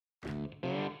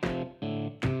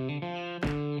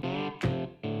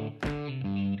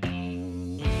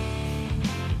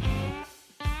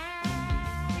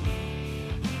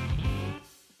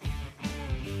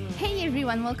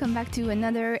everyone, welcome back to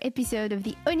another episode of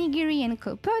the Onigiri &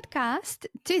 Co podcast.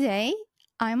 Today,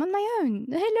 I'm on my own.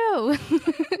 Hello.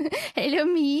 Hello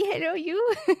me, hello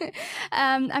you.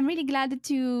 I'm really glad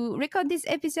to record this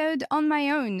episode on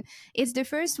my own. It's the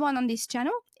first one on this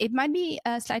channel. It might be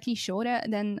slightly shorter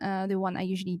than the one I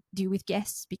usually do with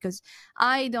guests because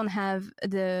I don't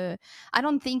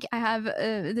think I have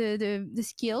the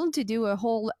skill to do a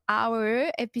whole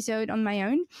hour episode on my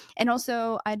own. And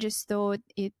also, I just thought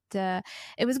it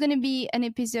was going to be an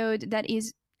episode that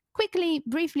is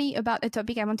briefly about a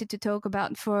topic I wanted to talk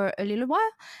about for a little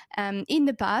while. In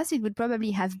the past, it would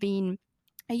probably have been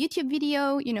a YouTube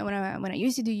video, when I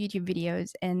used to do YouTube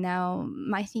videos, and now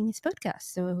my thing is podcast.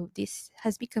 So this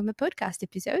has become a podcast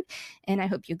episode, and I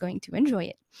hope you're going to enjoy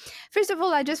it. First of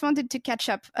all, I just wanted to catch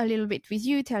up a little bit with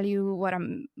you, tell you what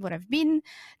I've been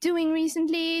doing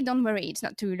recently. Don't worry, it's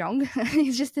not too long.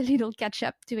 It's just a little catch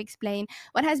up to explain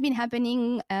what has been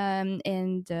happening.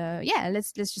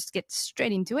 Let's just get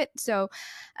straight into it. So,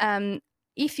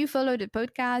 if you follow the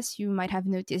podcast, you might have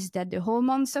noticed that the whole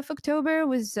month of October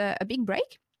was a big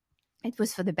break. It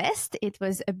was for the best. It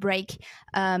was a break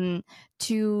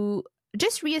to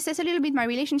just reassess a little bit my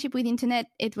relationship with internet.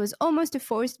 It was almost a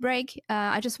forced break.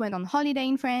 I just went on holiday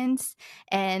in France,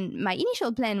 and my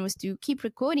initial plan was to keep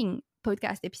recording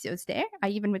podcast episodes there. I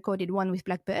even recorded one with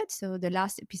Blackbird. So the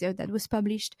last episode that was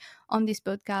published on this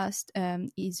podcast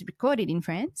is recorded in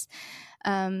France.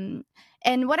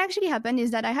 And what actually happened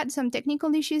is that I had some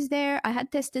technical issues there. I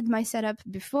had tested my setup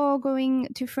before going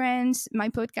to France, my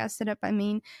podcast setup, I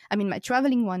mean my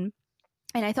traveling one.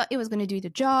 And I thought it was going to do the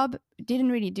job. It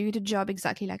didn't really do the job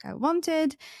exactly like I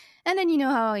wanted. And then you know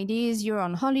how it is. You're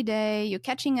on holiday. You're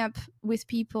catching up with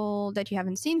people that you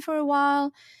haven't seen for a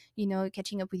while.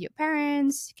 Catching up with your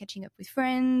parents, catching up with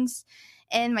friends.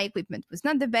 And my equipment was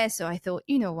not the best. So I thought,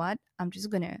 you know what? I'm just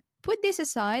going to put this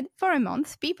aside for a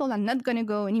month. People are not going to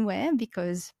go anywhere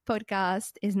because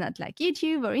podcast is not like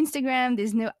YouTube or Instagram.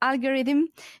 There's no algorithm.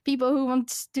 People who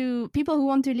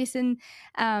want to listen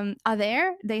are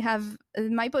there. They have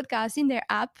my podcast in their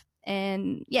app,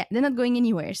 and yeah, they're not going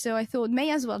anywhere. So I thought,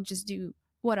 may as well just do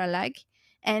what I like,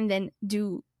 and then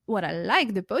do what I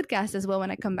like, the podcast as well,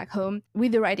 when I come back home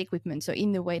with the right equipment. So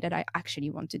in the way that I actually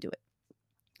want to do it.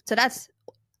 So that's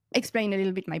explain a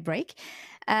little bit my break.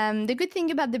 The good thing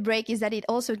about the break is that it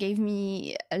also gave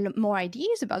me a lot more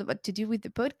ideas about what to do with the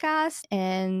podcast.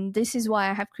 And this is why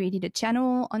I have created a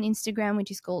channel on Instagram,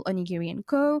 which is called Onigiri &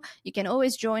 Co. You can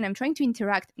always join. I'm trying to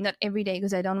interact, not every day,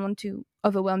 because I don't want to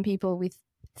overwhelm people with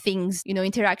things.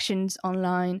 Interactions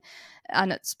online are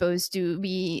not supposed to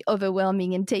be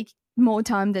overwhelming and take more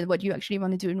time than what you actually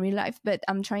want to do in real life. But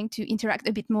I'm trying to interact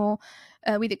a bit more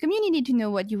with the community to know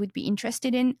what you would be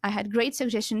interested in. I had great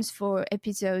suggestions for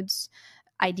episodes,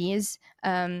 ideas,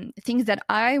 things that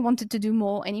I wanted to do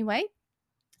more anyway.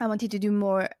 I wanted to do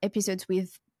more episodes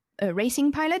with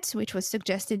racing pilots, which was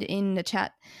suggested in the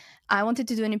chat. I wanted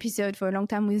to do an episode for a long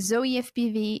time with Zoe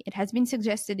FPV. It has been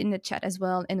suggested in the chat as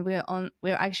well, and we're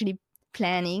actually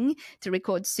planning to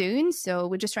record soon. So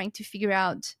we're just trying to figure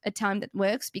out a time that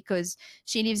works because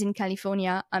she lives in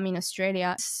California, I'm in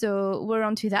Australia. So we're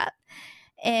on to that.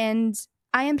 And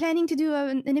I am planning to do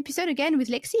an episode again with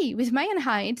Lexi, with Maya and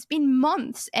I. It's been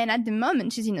months. And at the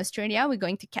moment, she's in Australia. We're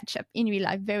going to catch up in real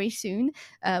life very soon.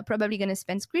 Probably going to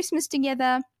spend Christmas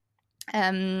together.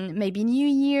 Maybe New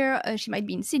Year. She might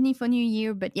be in Sydney for New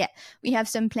Year. But yeah, we have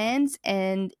some plans.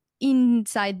 And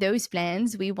inside those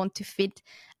plans, we want to fit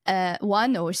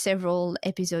one or several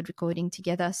episode recording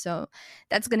together. So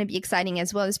that's going to be exciting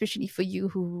as well, especially for you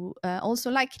who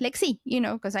also like Lexi,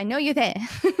 because I know you're there.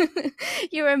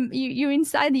 You're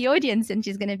inside the audience, and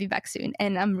she's going to be back soon.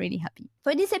 And I'm really happy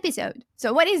for this episode.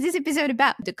 So what is this episode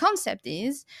about? The concept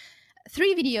is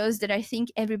 3 videos that I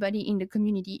think everybody in the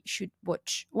community should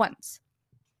watch once.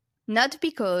 Not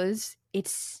because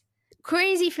it's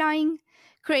crazy flying,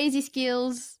 crazy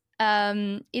skills.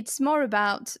 It's more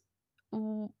about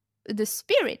the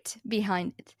spirit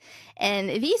behind it. And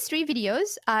these 3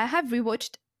 videos I have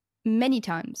rewatched many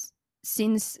times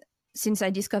since I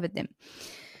discovered them.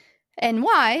 And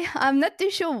why? I'm not too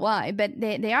sure why, but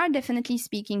they are definitely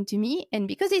speaking to me. And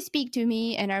because they speak to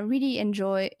me, and I really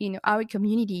enjoy, our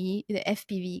community, the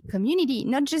FPV community,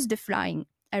 not just the flying.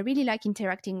 I really like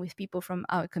interacting with people from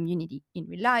our community in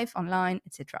real life, online,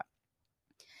 etc.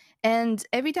 And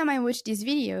every time I watch these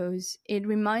videos, it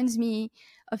reminds me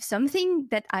of something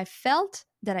that I felt,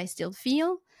 that I still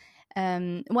feel.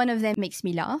 One of them makes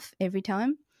me laugh every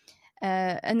time.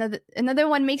 Another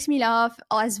one makes me laugh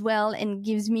as well and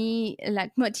gives me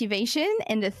like motivation.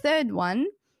 And the third one,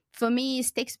 for me,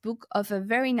 is textbook of a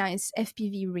very nice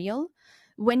FPV reel,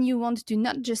 when you want to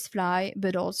not just fly,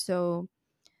 but also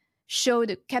show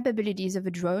the capabilities of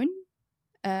a drone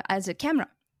as a camera.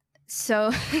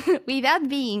 So without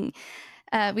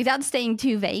staying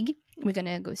too vague, we're going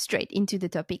to go straight into the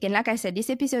topic. And like I said,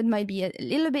 this episode might be a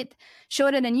little bit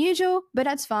shorter than usual, but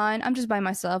that's fine. I'm just by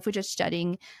myself. We're just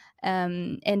chatting.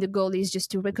 And the goal is just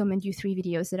to recommend you 3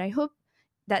 videos that I hope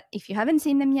that if you haven't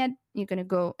seen them yet, you're going to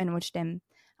go and watch them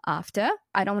after.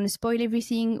 I don't want to spoil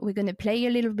everything. We're going to play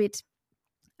a little bit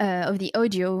of the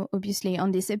audio, obviously,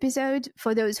 on this episode.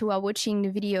 For those who are watching the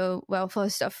video, well,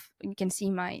 first off, you can see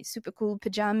my super cool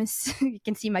pajamas. You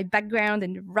can see my background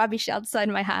and rubbish outside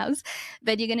my house,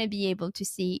 but you're going to be able to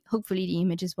see, hopefully, the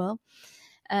image as well.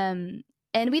 And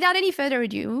without any further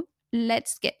ado,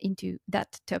 let's get into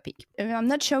that topic. I'm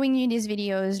not showing you these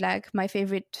videos like my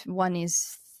favorite one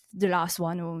is the last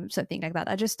one or something like that.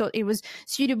 I just thought it was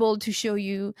suitable to show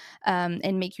you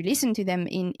and make you listen to them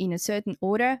in a certain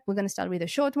order. We're going to start with a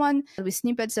short one with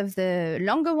snippets of the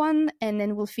longer one, and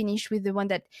then we'll finish with the one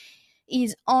that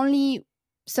is only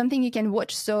something you can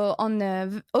watch. So on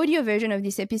the audio version of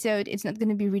this episode, it's not going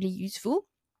to be really useful.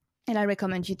 And I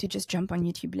recommend you to just jump on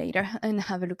YouTube later and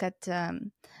have a look at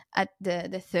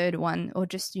the third one, or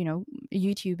just,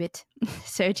 YouTube it,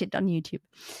 search it on YouTube.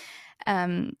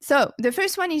 So the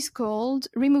first one is called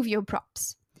Remove Your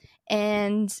Props.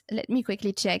 And let me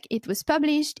quickly check. It was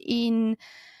published in,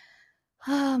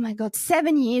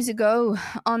 7 years ago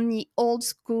on the old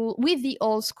school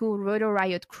Roto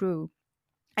Riot crew.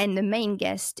 And the main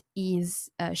guest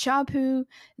is Sharpoo.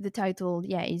 The title,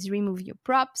 is Remove Your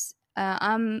Props.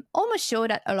 I'm almost sure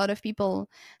that a lot of people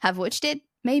have watched it.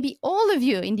 Maybe all of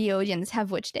you in the audience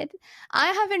have watched it. I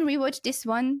haven't rewatched this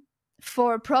one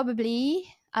for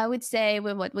probably, I would say,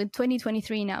 we're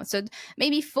 2023 now. So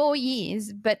maybe 4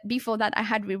 years. But before that, I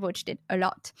had rewatched it a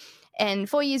lot. And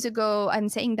 4 years ago, I'm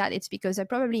saying that it's because I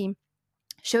probably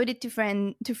showed it to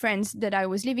friends that I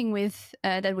was living with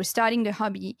that were starting the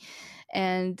hobby.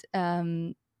 And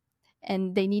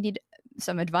they needed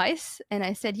some advice, and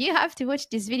I said, you have to watch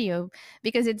this video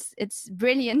because it's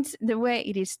brilliant the way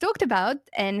it is talked about,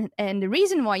 and the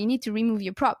reason why you need to remove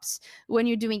your props when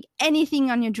you're doing anything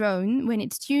on your drone, when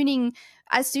it's tuning.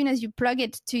 As soon as you plug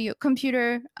it to your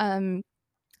computer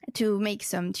to make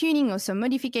some tuning or some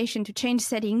modification to change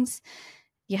settings,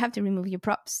 you have to remove your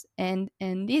props, and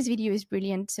this video is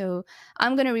brilliant. So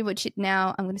I'm going to rewatch it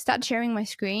now. I'm going to start sharing my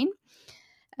screen,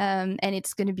 and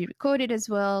it's going to be recorded as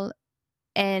well.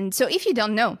 And so if you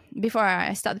don't know, before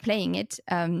I start playing it,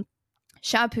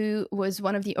 Sharpoo was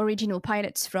one of the original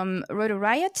pilots from Roto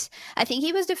Riot. I think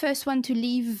he was the first one to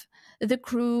leave the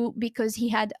crew because he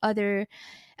had other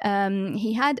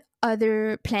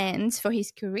plans for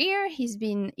his career. He's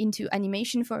been into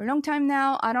animation for a long time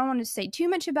now. I don't want to say too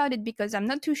much about it because I'm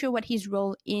not too sure what his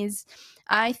role is.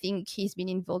 I think he's been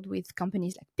involved with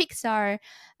companies like Pixar.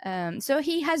 So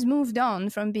he has moved on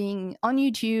from being on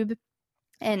YouTube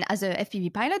and as a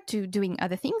FPV pilot to doing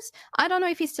other things. I don't know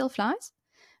if he still flies.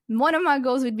 One of my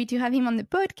goals would be to have him on the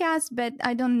podcast, but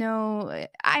I don't know.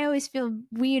 I always feel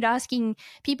weird asking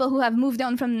people who have moved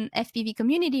on from FPV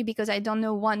community because I don't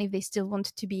know, one, if they still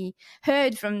want to be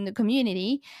heard from the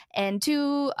community, and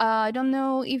two, I don't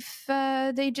know if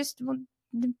they just want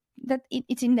that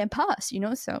it's in their past,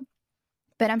 so.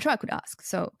 But I'm sure I could ask.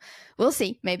 So we'll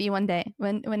see. Maybe one day,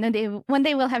 when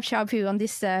day we'll have Sharpoo on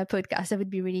this podcast. That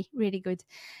would be really, really good.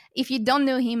 If you don't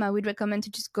know him, I would recommend to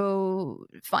just go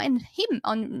find him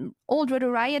on old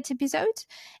Roto Riot episodes,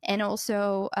 and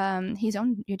also his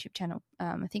own YouTube channel.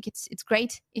 I think it's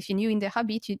great if you're new in the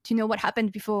hobby to know what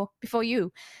happened before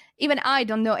you. Even I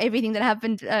don't know everything that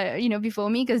happened, before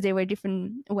me, because there were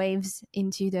different waves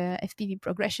into the FPV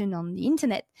progression on the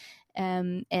internet.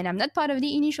 And I'm not part of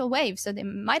the initial wave, so there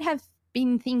might have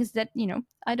been things that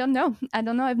I don't know.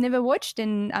 I've never watched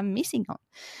and I'm missing on.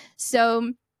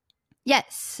 So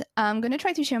yes, I'm gonna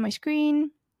try to share my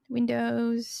screen.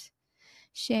 Windows,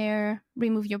 share,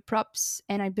 remove your props,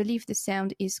 and I believe the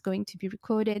sound is going to be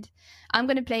recorded. I'm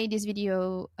gonna play this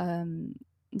video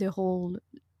the whole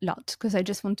lot because I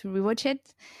just want to rewatch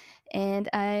it, and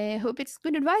I hope it's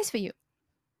good advice for you.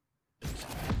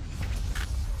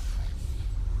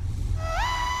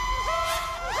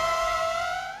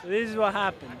 So this is what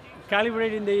happened.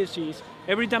 Calibrating the ESCs,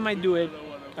 every time I do it,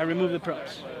 I remove the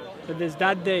props. But there's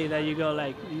that day that you go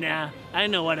like, nah, I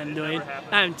know what I'm doing.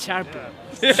 I'm Sharpoo.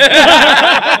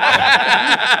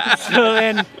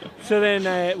 so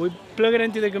then we plug it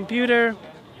into the computer,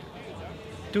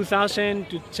 2000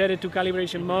 to set it to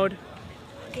calibration mode.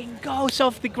 It goes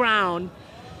off the ground.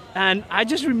 And I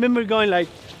just remember going like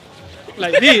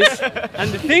this, and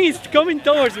the thing is coming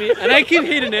towards me, and I keep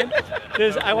hitting it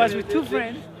because I was with two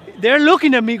friends. they're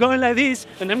looking at me going like this,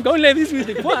 and I'm going like this with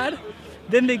the quad.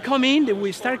 Then they come in, then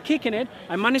we start kicking it.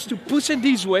 I managed to push it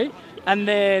this way, and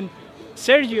then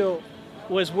Sergio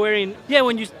was wearing,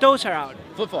 when your toes are out.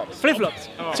 Flip-flops. Flip-flops.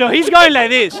 Oh. So he's going like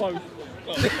this.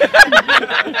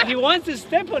 He wants to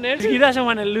step on it. He doesn't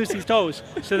want to lose his toes.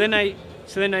 So then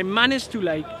I managed to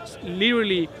like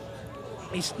literally,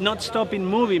 it's not stopping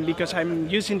moving because I'm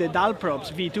using the dial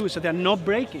props V2, so they're not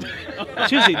breaking.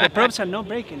 Seriously, the props are not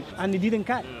breaking, and it didn't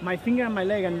cut. My finger and my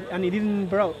leg, and it didn't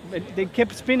broke. They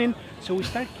kept spinning, so we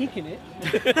start kicking it,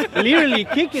 literally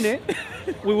kicking it.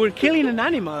 We were killing an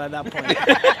animal at that point.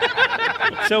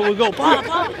 So we go, pop,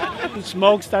 pop. The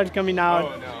smoke starts coming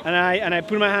out, and I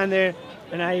put my hand there,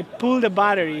 and I pull the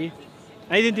battery.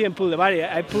 I didn't even pull the battery.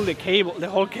 I pulled the cable, the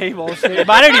whole cable. So the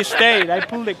battery stayed. I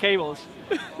pulled the cables.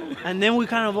 And then we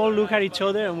kind of all look at each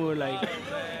other and we were like,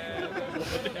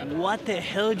 what the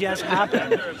hell just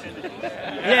happened?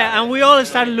 Yeah, and we all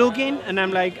started looking, and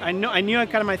I'm like, I knew I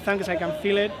cut my thumb because I can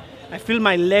feel it. I feel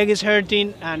my leg is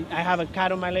hurting, and I have a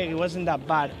cut on my leg. It wasn't that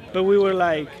bad. But we were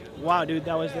like, wow, dude,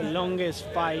 that was the longest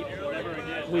fight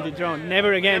with the drone.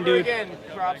 Never again, dude. Never again,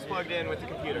 props plugged in with the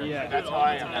computer. Yeah. That's how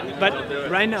I am.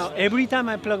 But right now, every time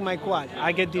I plug my quad,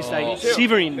 I get this like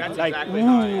shivering, like exactly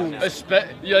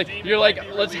ooh. You're like,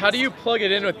 how do you plug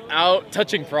it in without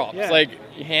touching props? Yeah. Like,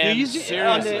 hands, You use it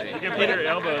seriously. on You can put your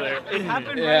elbow there. It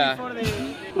happened Yeah. right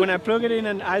before when I plug it in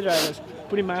an iDrive, I was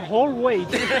putting my whole weight.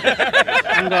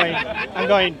 I'm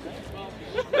going.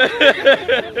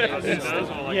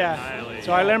 Yeah.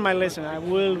 So I learned my lesson. I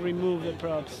will remove the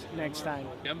props next time.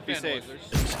 Be safe.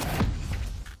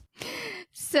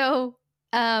 So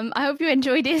I hope you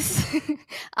enjoyed this.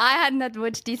 I had not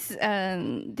watched this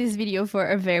video for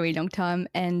a very long time,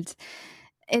 and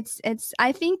it's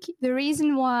I think the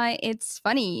reason why it's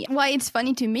funny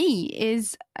to me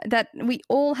is that we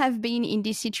all have been in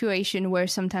this situation where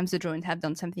sometimes the drones have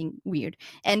done something weird.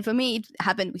 And for me, it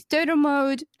happened with turtle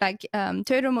mode. Like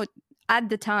turtle mode at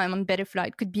the time on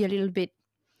Betterflight could be a little bit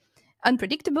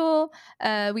unpredictable.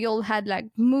 We all had like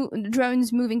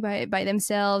drones moving by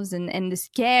themselves, and the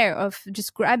scare of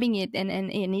just grabbing it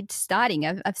and it starting.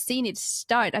 I've seen it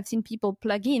start. I've seen people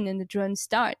plug in and the drone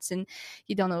starts, and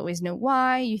you don't always know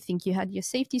why. You think you had your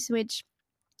safety switch.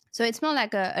 So it's more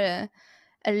like a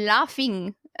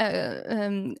laughing,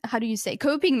 how do you say,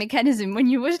 coping mechanism when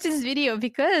you watch this video,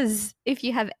 because if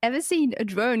you have ever seen a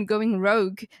drone going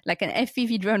rogue, like an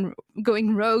FPV drone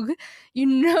going rogue, you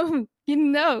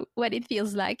know what it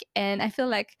feels like. And I feel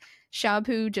like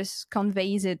Sharpoo just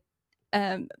conveys it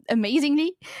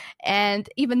amazingly. And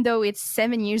even though it's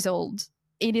 7 years old,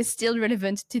 it is still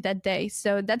relevant to that day.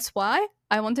 So that's why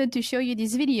I wanted to show you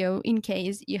this video in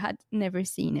case you had never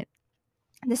seen it.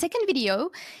 The second video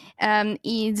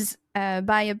is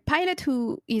by a pilot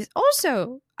who is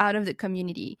also out of the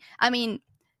community. I mean,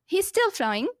 he's still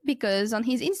flying because on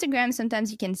his Instagram,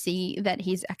 sometimes you can see that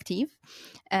he's active.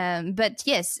 But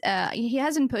yes, he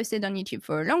hasn't posted on YouTube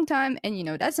for a long time. And,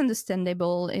 that's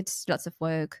understandable. It's lots of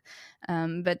work.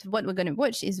 But what we're going to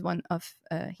watch is one of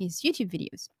his YouTube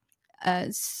videos.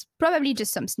 It's probably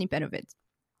just some snippet of it.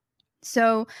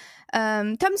 So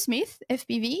Tom Smith,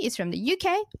 FPV, is from the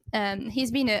UK.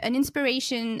 He's been an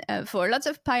inspiration for lots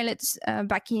of pilots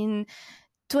back in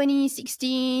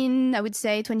 2016, I would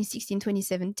say 2016,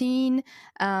 2017.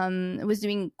 Was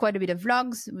doing quite a bit of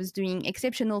vlogs, was doing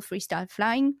exceptional freestyle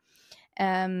flying,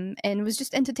 and was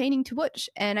just entertaining to watch.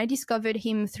 And I discovered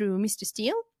him through Mr.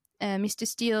 Steele. Mr.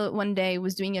 Steele one day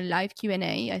was doing a live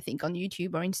Q&A, I think on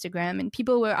YouTube or Instagram, and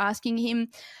people were asking him,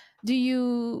 do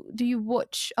you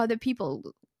watch other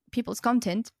people's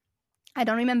content? I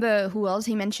don't remember who else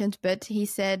he mentioned, but he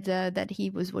said that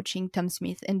he was watching Tom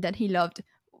Smith and that he loved,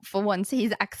 for once,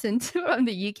 his accent from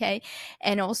the UK,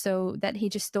 and also that he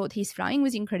just thought his flying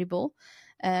was incredible,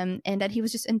 and that he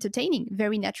was just entertaining,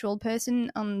 very natural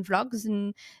person on vlogs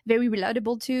and very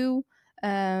relatable too.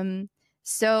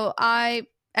 So I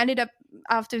ended up,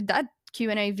 after that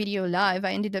Q&A video live,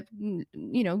 I ended up,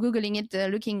 Googling it,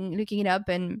 looking it up,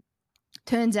 and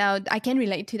turns out I can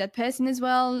relate to that person as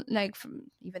well, like from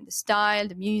even the style,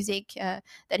 the music that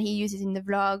he uses in the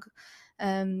vlog.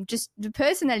 Just the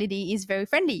personality is very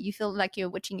friendly. You feel like you're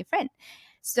watching a friend.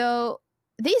 So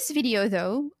this video,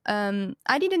 though, I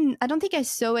don't think I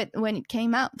saw it when it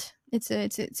came out. It's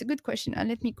a good question.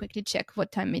 Let me quickly check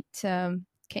what time it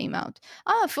came out.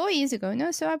 4 years ago.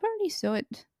 No, so I probably saw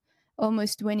it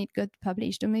almost when it got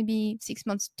published, or maybe 6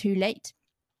 months too late.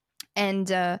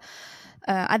 And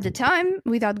at the time,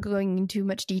 without going into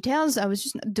much details, I was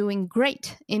just not doing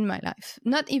great in my life.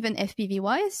 Not even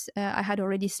FPV-wise. I had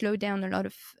already slowed down a lot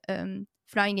of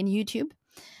flying in YouTube.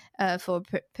 for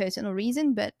personal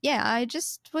reason. But yeah, I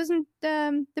just wasn't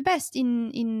the best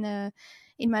in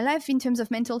my life in terms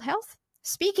of mental health.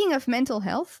 Speaking of mental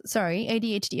health, sorry,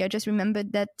 ADHD, I just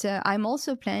remembered that I'm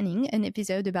also planning an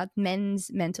episode about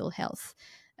men's mental health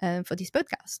for this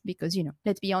podcast, because,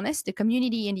 let's be honest, the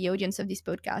community and the audience of this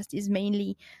podcast is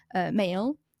mainly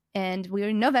male, and we're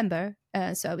in November.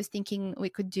 So I was thinking we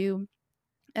could do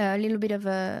a little bit of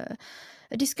a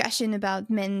discussion about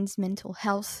men's mental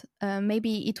health.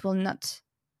 Maybe it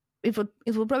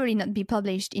will probably not be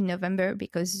published in November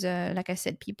because, like I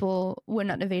said, people were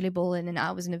not available and then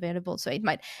I wasn't available. So it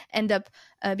might end up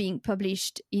being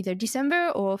published either December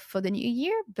or for the new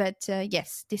year. But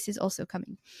yes, this is also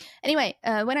coming. Anyway,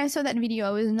 when I saw that video,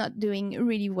 I was not doing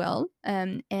really well.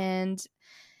 And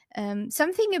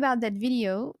something about that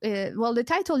video, the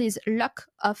title is Luck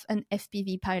of an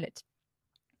FPV Pilot.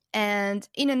 And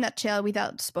in a nutshell,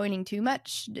 without spoiling too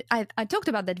much, I talked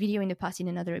about that video in the past in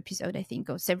another episode, I think,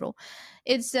 or several.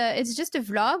 It's just a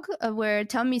vlog where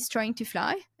Tom is trying to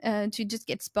fly, to just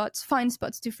find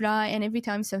spots to fly, and every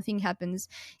time something happens,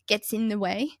 gets in the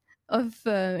way of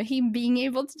him being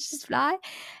able to just fly.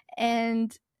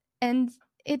 And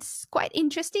it's quite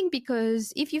interesting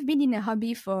because if you've been in a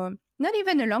hobby for not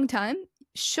even a long time,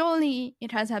 surely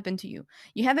it has happened to you.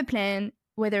 You have a plan,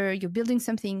 whether you're building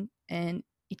something and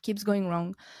it keeps going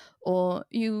wrong, or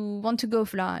you want to go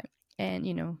fly and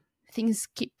things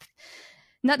keep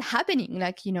not happening.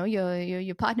 Like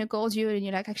your partner calls you and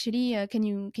you're like, actually can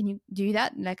you do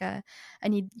that, like I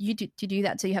need you to do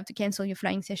that, so you have to cancel your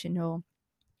flying session,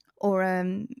 or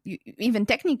even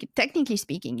technically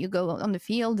speaking, you go on the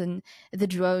field and the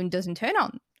drone doesn't turn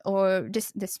on, or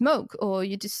just the smoke, or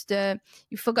you just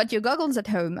you forgot your goggles at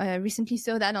home. I recently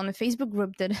saw that on a Facebook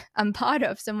group that I'm part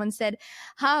of. Someone said,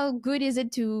 how good is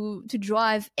it to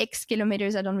drive X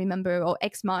kilometers, I don't remember, or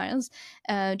X miles,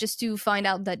 just to find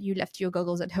out that you left your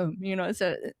goggles at home,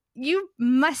 so you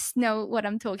must know what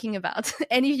I'm talking about.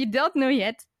 And if you don't know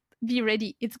yet, be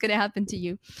ready, it's gonna happen to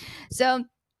you. So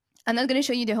I'm not going to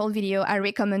show you the whole video. I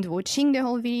recommend watching the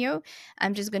whole video.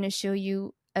 I'm just going to show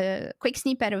you a quick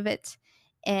snippet of it.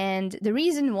 And the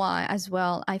reason why, as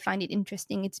well, I find it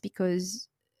interesting, it's because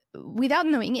without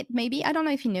knowing it, maybe, I don't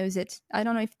know if he knows it. I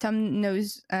don't know if Tom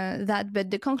knows that,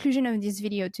 but the conclusion of this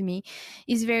video to me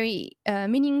is very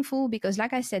meaningful because,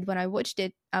 like I said, when I watched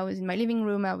it, I was in my living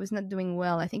room. I was not doing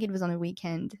well. I think it was on a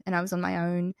weekend and I was on my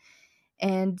own.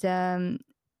 And the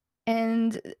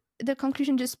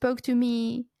conclusion just spoke to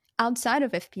me outside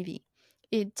of FPV.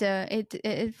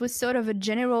 It was sort of a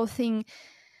general thing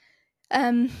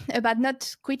about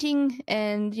not quitting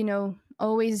and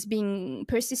always being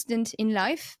persistent in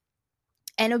life.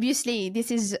 And obviously this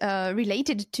is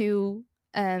related to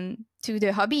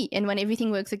the hobby, and when everything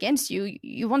works against you,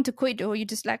 you want to quit, or you're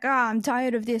just like, I'm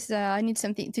tired of this, I need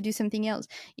something to do, something else,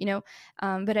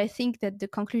 but I think that the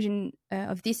conclusion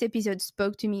of this episode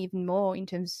spoke to me even more in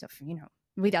terms of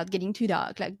without getting too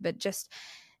dark, but just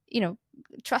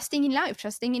trusting in life,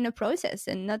 trusting in the process,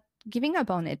 and not giving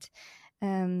up on it.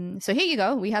 So here you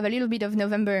go. We have a little bit of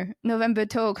November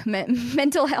talk,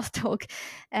 mental health talk.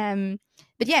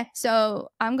 But yeah, so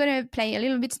I'm gonna play a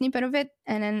little bit snippet of it,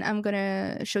 and then I'm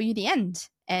gonna show you the end,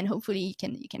 and hopefully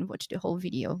you can watch the whole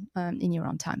video in your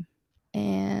own time.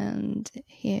 And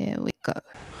here we go.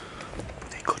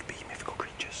 They could be mythical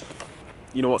creatures.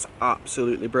 You know what's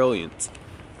absolutely brilliant?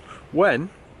 When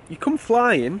you come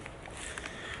flying,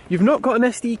 you've not got an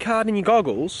SD card in your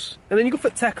goggles, and then you go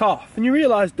for take off, and you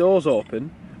realise doors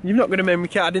open, and you've not got a memory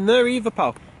card in there either,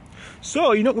 pal.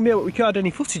 So you're not going to be able to record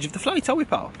any footage of the flight, are we,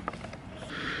 pal?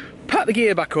 Pack the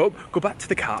gear back up, go back to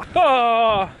the car.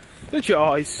 Ah, the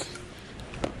joys.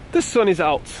 The sun is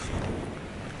out.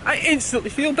 I instantly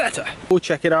feel better. Go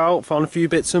check it out, found a few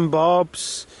bits and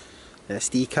bobs.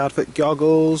 SD card for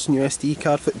goggles, new SD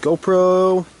card for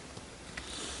GoPro.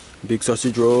 Big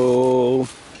sausage roll.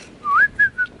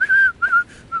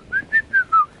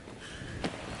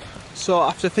 So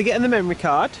after forgetting the memory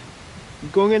card,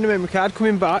 going in the memory card,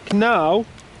 coming back, now I'm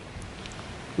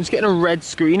just getting a red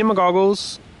screen in my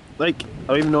goggles. Like, I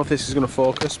don't even know if this is going to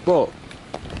focus, but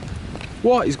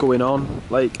what is going on?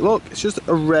 Like, look, it's just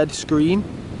a red screen.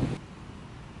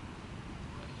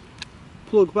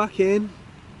 Plug back in.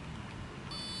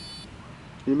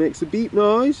 It makes a beep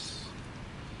noise.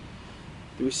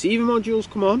 The receiver modules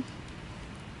come on.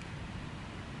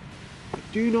 I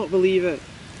do not believe it.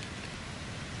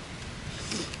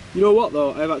 You know what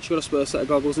though, I've actually got a spare set of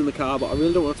goggles in the car, but I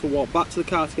really don't want to walk back to the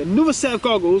car to get another set of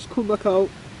goggles, come back out.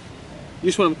 You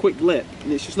just want a quick blip,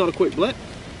 and it's just not a quick blip.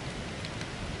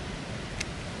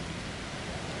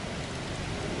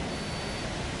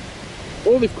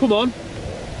 Oh, they've come on.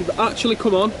 They've actually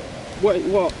come on. Wait,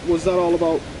 what was that all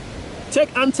about?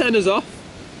 Take antennas off,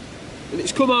 and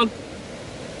it's come on.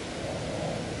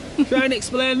 Try and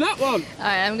explain that one. All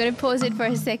right, I'm going to pause it for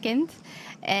a second,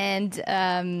 and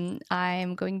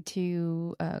I'm going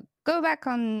to go back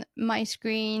on my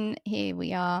screen. Here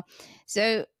we are.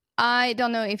 So I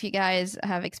don't know if you guys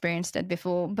have experienced that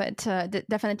before, but that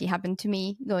definitely happened to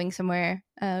me, going somewhere,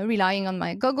 relying on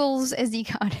my goggles, SD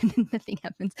card, and nothing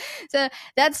happens. So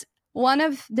that's one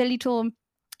of the little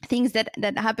things that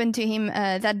happened to him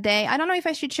that day. I don't know if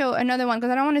I should show another one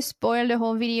because I don't want to spoil the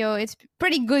whole video. It's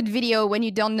pretty good video when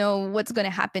you don't know what's going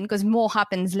to happen because more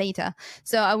happens later.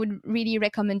 So I would really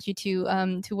recommend you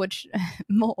to watch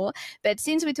more. But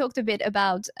since we talked a bit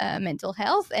about mental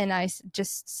health, and I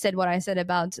just said what I said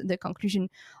about the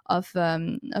conclusion of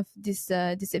this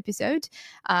episode,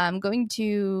 I'm going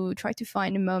to try to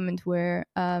find a moment where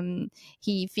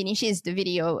he finishes the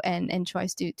video and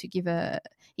tries to give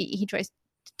he tries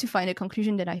to find a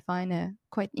conclusion that I find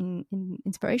quite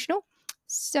inspirational.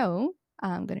 So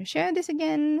I'm going to share this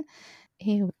again.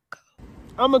 Here we go.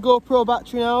 And my GoPro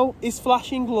battery now is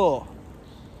flashing low.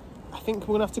 I think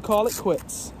we're going to have to call it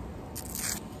quits.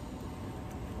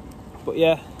 But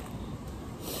yeah,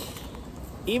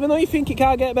 even though you think it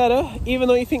can't get better, even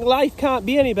though you think life can't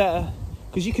be any better,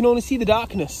 because you can only see the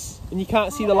darkness and you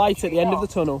can't see the light at the end of the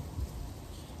tunnel,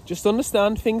 just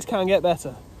understand things can get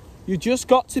better. You just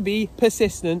got to be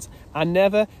persistent and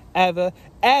never, ever,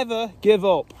 ever give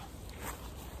up.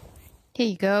 Here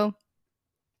you go.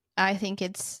 I think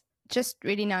it's just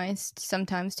really nice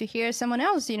sometimes to hear someone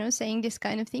else, saying this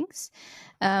kind of things,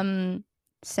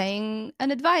 saying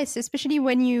an advice, especially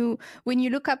when you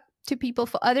look up to people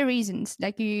for other reasons,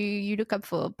 like you look up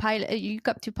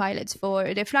to pilots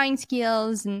for their flying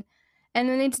skills, and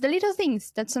then it's the little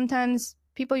things that sometimes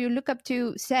people you look up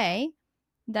to say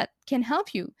that can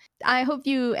help you. I hope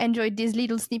you enjoyed these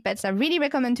little snippets. I really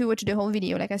recommend to watch the whole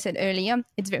video. Like I said earlier,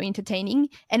 it's very entertaining,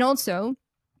 and also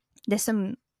there's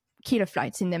some killer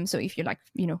flights in them. So if you like,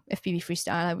 FPV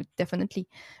freestyle, I would definitely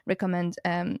recommend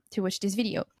to watch this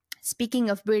video. Speaking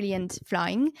of brilliant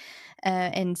flying,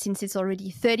 and since it's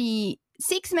already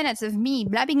 36 minutes of me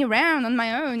blabbing around on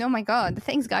my own, oh my god,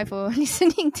 thanks Guy for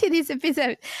listening to this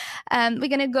episode. We're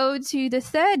gonna go to the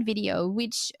third video,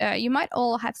 which you might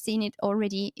all have seen it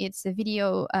already. It's a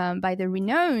video by the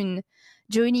renowned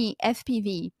Johnny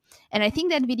FPV, and I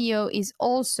think that video is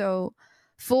also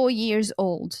 4 years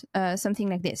old, something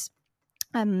like this.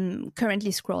 I'm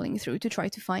currently scrolling through to try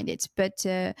to find it, but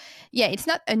yeah, it's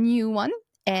not a new one.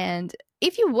 And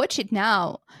if you watch it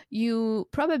now, you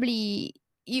probably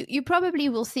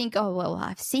will think, oh, well,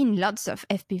 I've seen lots of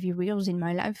FPV reels in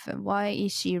my life. Why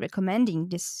is she recommending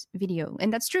this video?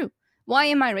 And that's true. Why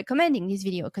am I recommending this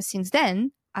video? Because since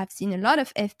then, I've seen a lot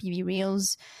of FPV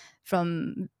reels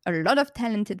from a lot of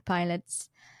talented pilots.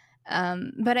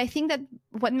 But I think that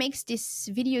what makes this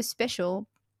video special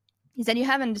is that you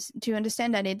have to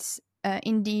understand that it's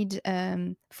indeed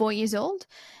 4 years old,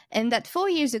 and that 4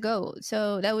 years ago,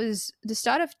 so that was the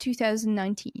start of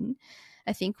 2019,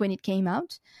 I think, when it came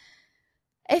out,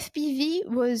 FPV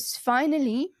was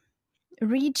finally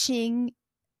reaching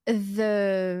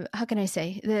the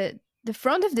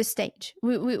front of the stage.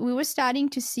 We were starting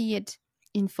to see it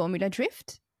in Formula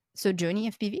Drift. So Johnny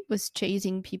FPV was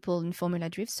chasing people in Formula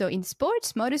Drift. So in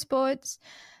sports, motorsports,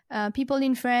 people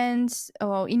in France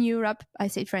or in Europe, I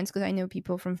say France because I know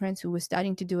people from France who were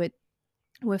starting to do it,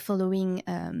 were following,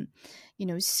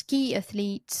 ski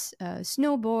athletes,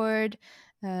 snowboard,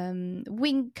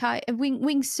 wing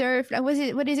surf. Like,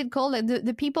 what is it called? Like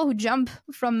the people who jump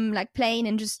from like plane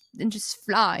and just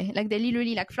fly, like they're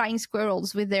literally like flying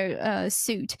squirrels with their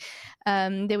suit.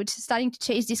 They were starting to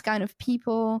chase this kind of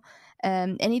people,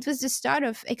 and it was the start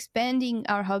of expanding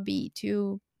our hobby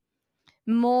to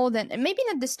more than, maybe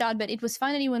not the start, but it was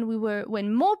finally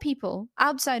when more people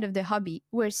outside of the hobby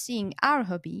were seeing our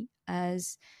hobby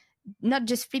as not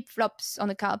just flip-flops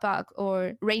on a car park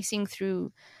or racing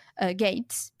through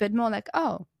gates, but more like,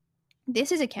 oh,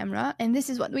 this is a camera and this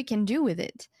is what we can do with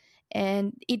it.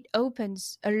 And it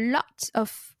opens a lot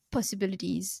of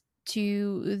possibilities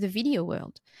to the video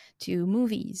world, to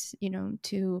movies,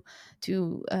 to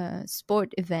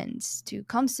sport events, to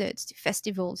concerts, to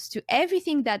festivals, to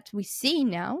everything that we see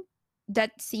now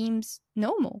that seems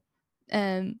normal.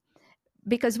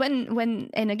 Because when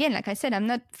and again, like I said, I'm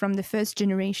not from the first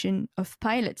generation of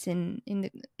pilots in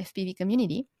the FPV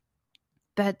community,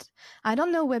 but I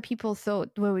don't know where people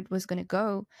thought where it was going to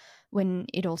go when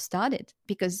it all started.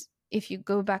 Because if you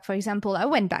go back, for example, I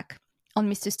went back on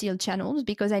Mr. Steele channels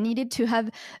because I needed to have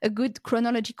a good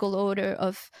chronological order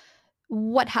of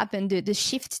what happened, the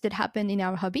shifts that happened in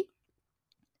our hobby.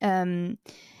 And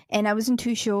and I wasn't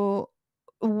too sure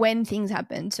when things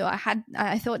happened. So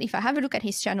I thought if I have a look at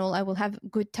his channel, I will have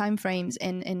good time frames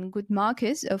and good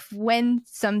markers of when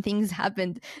some things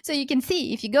happened. So you can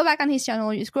see, if you go back on his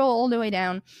channel, you scroll all the way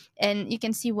down, and you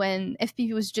can see when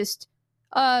FPV was just,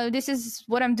 this is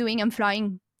what I'm doing, I'm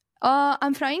flying.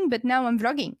 I'm flying, but now I'm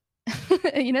vlogging.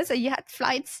 So you had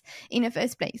flights in the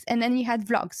first place, and then you had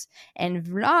vlogs, and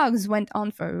vlogs went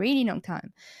on for a really long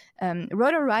time.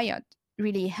 Rotor Riot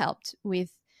really helped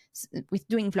with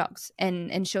doing vlogs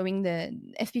and showing the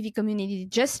FPV community,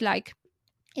 just like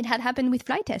it had happened with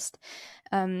Flight Test.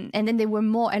 And then there were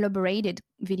more elaborated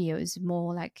videos,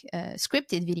 more like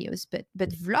scripted videos, but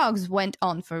vlogs went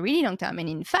on for a really long time, and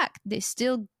in fact they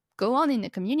still go on in the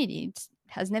community. It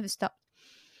has never stopped.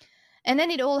 And then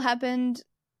it all happened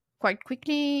quite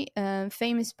quickly.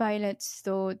 Famous pilots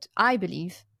thought, I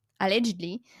believe,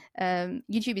 allegedly,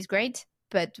 YouTube is great,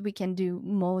 but we can do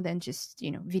more than just,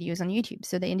 videos on YouTube.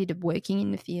 So they ended up working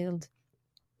in the field.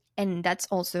 And that's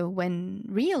also when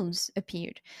Reels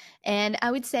appeared. And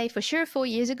I would say for sure 4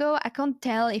 years ago, I can't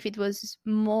tell if it was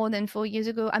more than 4 years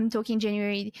ago. I'm talking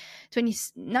January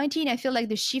 2019. I feel like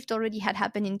the shift already had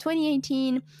happened in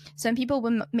 2018. Some people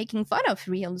were making fun of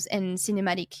Reels and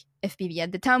cinematic FPV.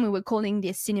 At the time, we were calling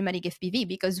this cinematic FPV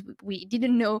because we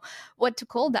didn't know what to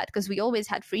call that, because we always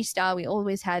had freestyle, we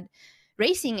always had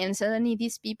racing, and suddenly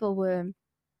these people were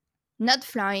not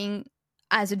flying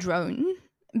as a drone,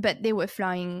 but they were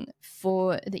flying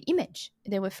for the image.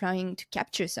 They were flying to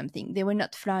capture something. They were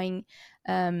not flying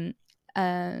with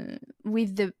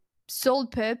the sole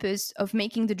purpose of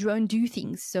making the drone do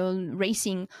things, so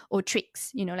racing or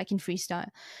tricks, like in freestyle.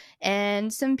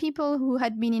 And some people who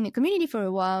had been in the community for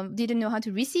a while didn't know how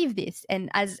to receive this, and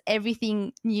as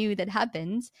everything new that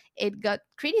happens, it got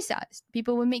criticized.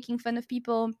 People were making fun of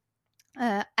people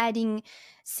adding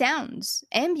sounds,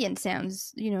 ambient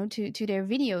sounds, to their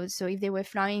videos. So if they were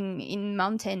flying in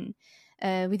mountain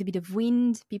with a bit of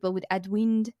wind, people would add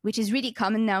wind, which is really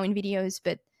common now in videos.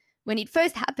 But when it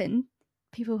first happened,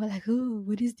 people were like, "Oh,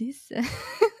 what is this?"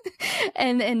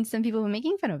 and some people were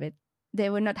making fun of it. They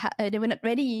were not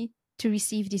ready to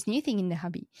receive this new thing in the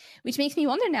hobby, which makes me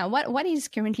wonder now what is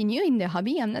currently new in the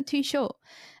hobby. I'm not too sure.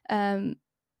 It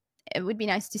would be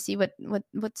nice to see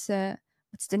what's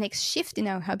the next shift in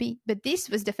our hobby, but this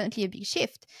was definitely a big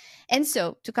shift. And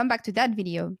so to come back to that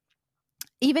video,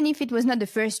 even if it was not the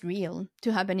first reel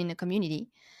to happen in the community,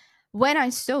 when I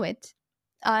saw it,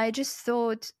 I just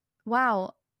thought,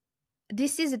 wow,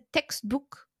 this is a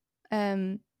textbook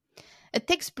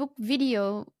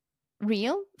video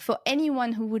reel for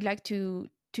anyone who would like to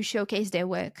showcase their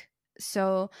work.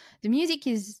 So the music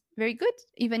is very good,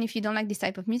 even if you don't like this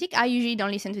type of music. I usually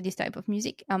don't listen to this type of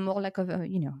music. I'm more like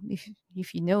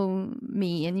if you know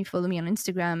me and you follow me on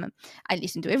Instagram, I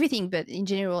listen to everything, but in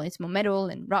general, it's more metal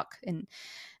and rock. And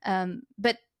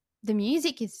but the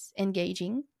music is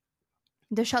engaging.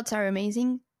 The shots are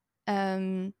amazing.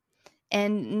 And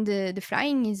the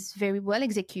flying is very well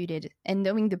executed. And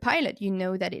knowing the pilot, you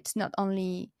know that it's not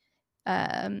only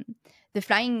the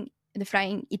flying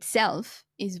itself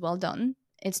is well done.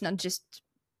 It's not just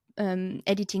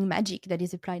editing magic that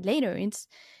is applied later. It's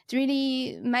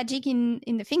really magic in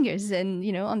the fingers and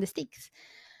on the sticks.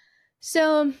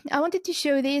 So I wanted to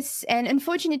show this, and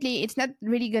unfortunately it's not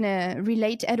really gonna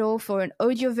relate at all for an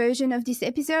audio version of this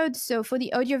episode. So for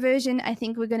the audio version, I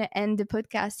think we're gonna end the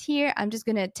podcast here. I'm just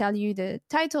gonna tell you the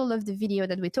title of the video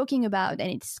that we're talking about, and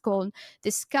it's called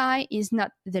 "The Sky Is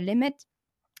Not the Limit."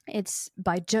 It's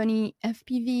by Johnny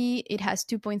FPV. It has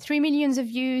 2.3 million of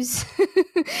views.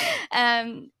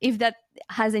 If that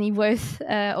has any worth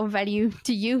or value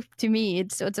to you, to me,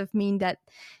 it sort of mean that,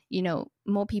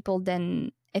 more people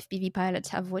than FPV pilots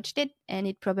have watched it, and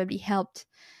it probably helped.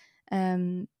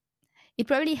 It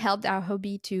probably helped our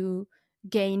hobby to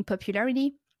gain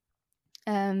popularity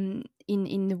in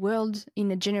the world, in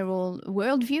the general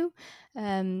worldview.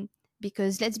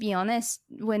 Because let's be honest,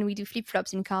 when we do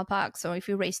flip-flops in car parks or if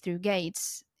we race through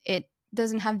gates, it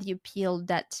doesn't have the appeal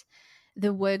that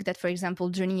the work that, for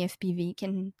example, Johnny FPV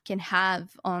can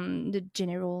have on the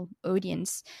general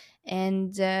audience.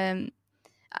 And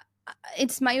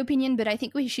it's my opinion, but I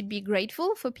think we should be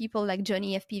grateful for people like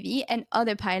Johnny FPV and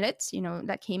other pilots,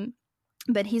 like him.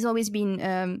 But he's always been,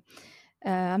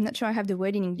 I'm not sure I have the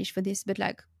word in English for this, but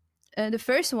like the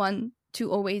first one to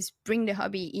always bring the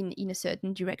hobby in a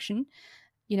certain direction.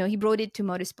 He brought it to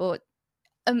motorsport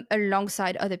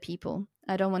alongside other people.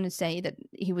 I don't want to say that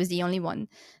he was the only one,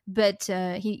 but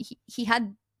he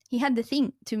had the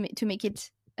thing to make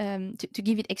it to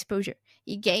give it exposure.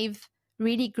 He gave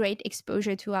really great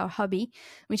exposure to our hobby,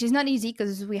 which is not easy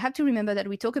because we have to remember that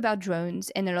we talk about drones,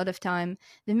 and a lot of time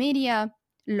the media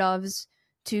loves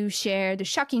to share the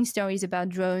shocking stories about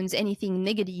drones, anything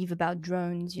negative about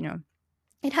drones, you know.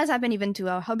 It has happened even to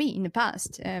our hobby in the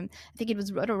past. I think it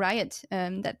was Roto Riot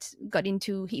that got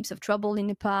into heaps of trouble in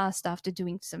the past after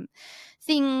doing some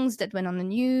things that went on the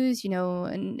news, you know,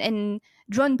 and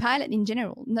drone pilot in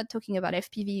general, not talking about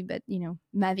FPV, but, you know,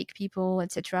 Mavic people,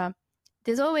 etc.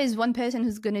 There's always one person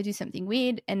who's going to do something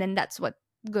weird, and then that's what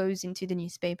goes into the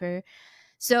newspaper.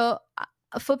 So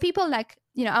for people like,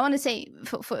 you know, I want to say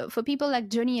for people like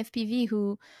Johnny FPV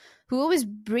who always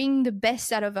bring the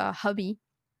best out of our hobby,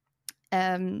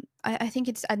 I think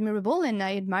it's admirable, and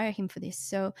I admire him for this.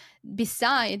 So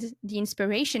besides the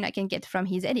inspiration I can get from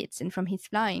his edits and from his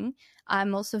flying,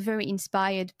 I'm also very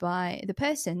inspired by the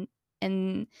person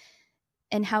and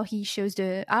how he shows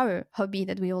our hobby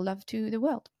that we all love to the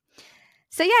world.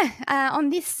 So yeah, on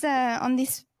this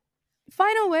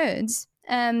final words,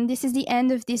 this is the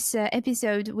end of this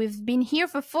episode. We've been here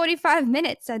for 45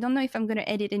 minutes. I don't know if I'm going to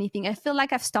edit anything. I feel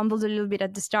like I've stumbled a little bit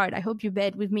at the start. I hope you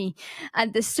bear with me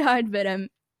at the start, but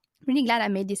really glad I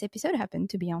made this episode happen,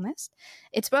 to be honest.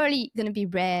 It's probably going to be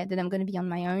rare that I'm going to be on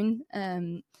my own.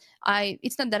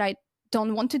 It's not that I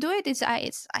don't want to do it.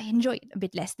 I enjoy it a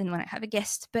bit less than when I have a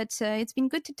guest, but it's been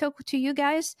good to talk to you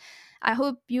guys. I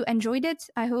hope you enjoyed it.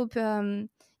 I hope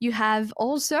you have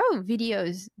also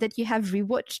videos that you have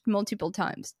rewatched multiple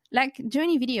times. Like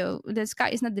Journey video, The Sky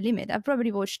Is Not the Limit. I've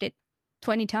probably watched it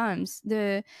 20 times.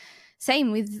 The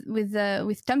same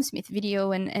with Tom Smith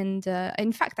video, and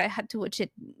in fact I had to watch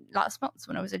it last month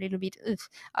when I was a little bit.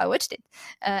 I watched it,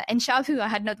 and Shafu I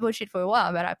had not watched it for a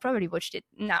while, but I probably watched it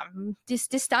now.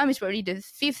 This time is probably the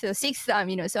 5th or 6th time,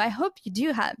 you know. So I hope you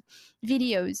do have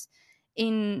videos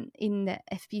in the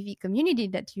FPV community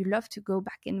that you love to go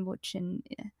back and watch, and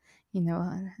you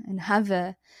know, and have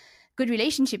a good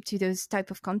relationship to those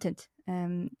type of content.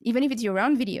 Even if it's your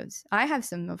own videos, I have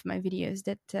some of my videos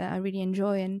that I really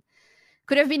enjoy and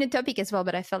could have been a topic as well,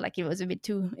 but I felt like it was a bit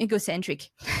too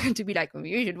egocentric to be like,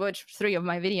 you should watch 3 of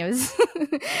my videos.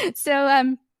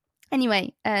 So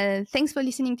anyway, thanks for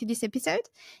listening to this episode.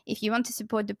 If you want to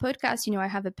support the podcast, you know, I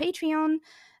have a Patreon.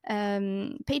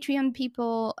 Patreon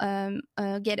people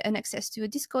get an access to a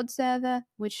Discord server,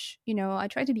 which, you know, I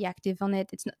try to be active on it.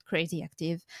 It's not crazy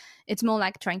active. It's more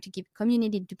like trying to give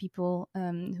community to people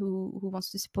who wants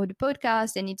to support the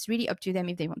podcast, and it's really up to them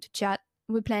if they want to chat.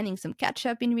 We're planning some catch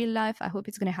up in real life. I hope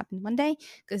it's going to happen one day,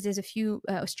 because there's a few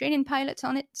Australian pilots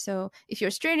on it. So if you're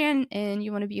Australian and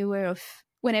you want to be aware of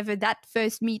whenever that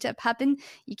first meetup happen,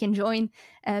 you can join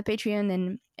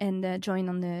Patreon and join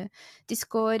on the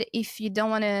Discord. If you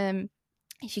don't want to,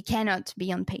 if you cannot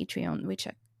be on Patreon, which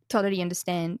I totally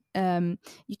understand,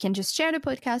 you can just share the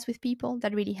podcast with people.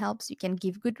 That really helps. You can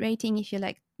give good rating if you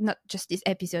like, not just this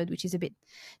episode, which is a bit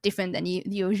different than the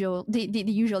usual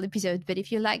episode, but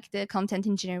if you like the content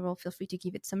in general, feel free to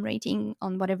give it some rating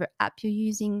on whatever app you're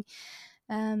using.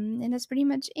 And that's pretty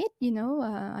much it, you know.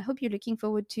 I hope you're looking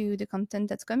forward to the content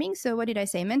that's coming. So what did I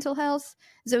say? Mental health,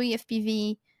 Zoe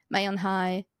FPV, my on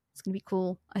high. It's gonna be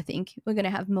cool. I think we're gonna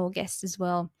have more guests as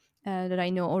well that I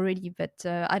know already, but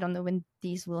I don't know when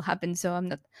these will happen, so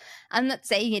I'm not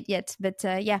saying it yet. But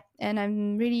yeah, and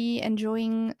I'm really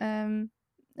enjoying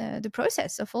the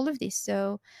process of all of this.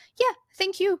 So yeah,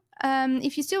 thank you.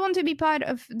 If you still want to be part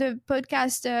of the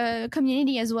podcast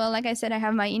community as well, like I said, I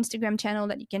have my Instagram channel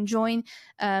that you can join.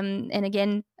 And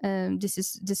again,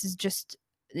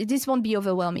 this won't be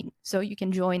overwhelming, so you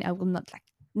can join. I will not like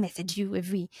message you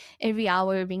every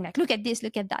hour being like, look at this,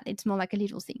 look at that. It's more like a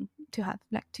little thing to have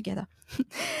like together.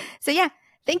 So yeah,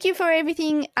 thank you for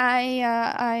everything.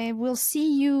 I will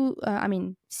see you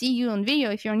see you on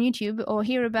video if you're on YouTube, or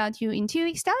hear about you in 2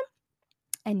 weeks time.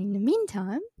 And in the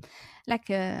meantime, like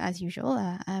as usual,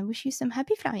 I wish you some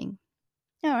happy flying.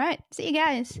 All right, see you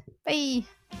guys. Bye.